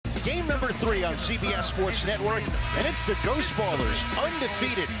Game number 3 on CBS Sports Network, and it's the Ghost Ballers,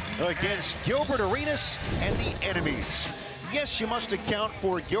 undefeated against Gilbert Arenas and the Enemies. Yes, you must account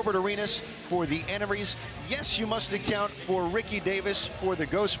for Gilbert Arenas for the Enemies. Yes, you must account for Ricky Davis for the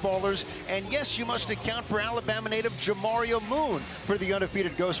Ghost Ballers. And yes, you must account for Alabama native Jamario Moon for the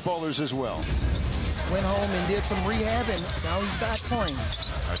undefeated Ghost Ballers as well. Went home and did some rehab, and now he's back playing.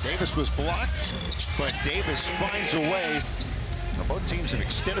 Davis was blocked, but Davis finds a way. Well, both teams have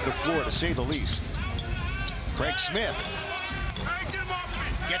extended the floor, to say the least. Craig Smith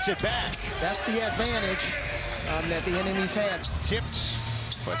gets it back. That's the advantage that the Enemies had. Tipped,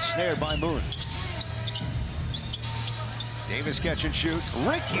 but snared by Moon. Davis catch and shoot.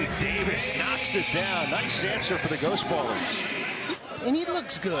 Ricky Davis knocks it down. Nice answer for the Ghost Ballers. And he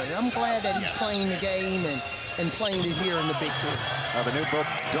looks good. I'm glad that he's playing the game and playing it here in the Big Three. The new book,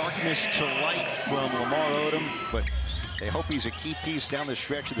 Darkness to Light, from Lamar Odom, but they hope he's a key piece down the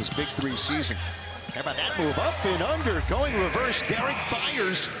stretch of this Big Three season. How about that move? Up and under, going reverse. Derek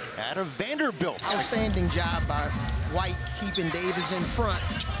Byers out of Vanderbilt. Outstanding job by White, keeping Davis in front.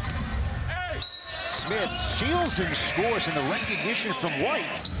 Smith steals and scores, and the recognition from White.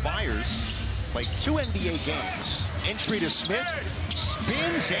 Byers played 2 NBA games. Entry to Smith,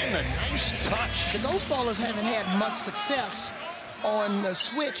 spins, and the nice touch. The Ghost Ballers haven't had much success on the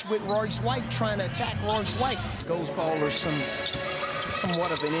switch with Royce White, trying to attack Royce White. Ghost Ballers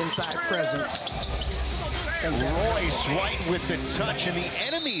somewhat of an inside presence. And Royce White with the touch, and the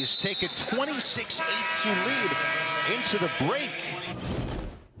Enemies take a 26-18 lead into the break.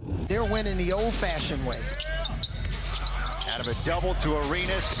 They're winning the old-fashioned way. Out of a double to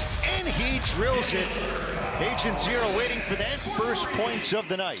Arenas, and he drills it. Agent Zero waiting for that first points of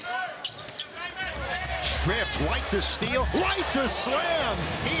the night. Stripped, White the steal, White the slam.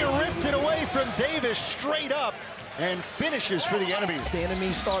 He ripped it away from Davis straight up and finishes for the Enemies. The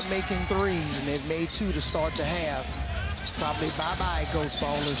Enemies start making threes, and they've made 2 to start the half. It's probably bye-bye, Ghost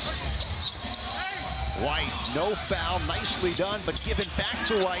Ballers. White, no foul, nicely done, but given back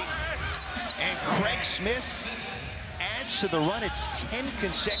to White. And Craig Smith adds to the run. It's 10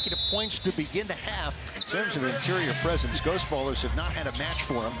 consecutive points to begin the half. In terms of interior presence, Ghost Ballers have not had a match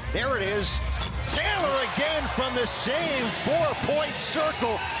for him. There it is. Taylor again from the same 4-point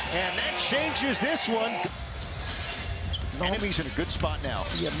circle, and that changes this one. Enemies in a good spot now.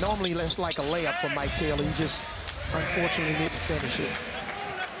 Yeah, normally that's like a layup for Mike Taylor. He just unfortunately didn't finish it.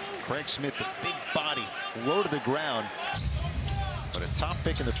 Craig Smith, the big body, low to the ground. But a top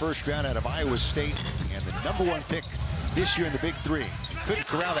pick in the first round out of Iowa State, and the #1 pick this year in the Big Three. Couldn't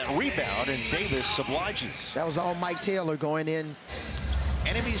corral that rebound, and Davis obliges. That was all Mike Taylor going in.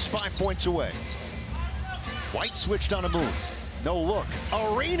 Enemies 5 points away. White switched on a Moon. No look.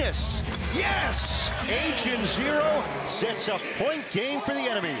 Arenas. Yes! Agent Zero sets a point game for the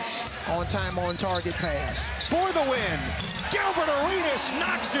Enemies. On time, on target pass. For the win. Gilbert Arenas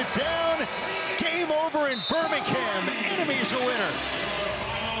knocks it down. Game over in Birmingham. Enemies a winner.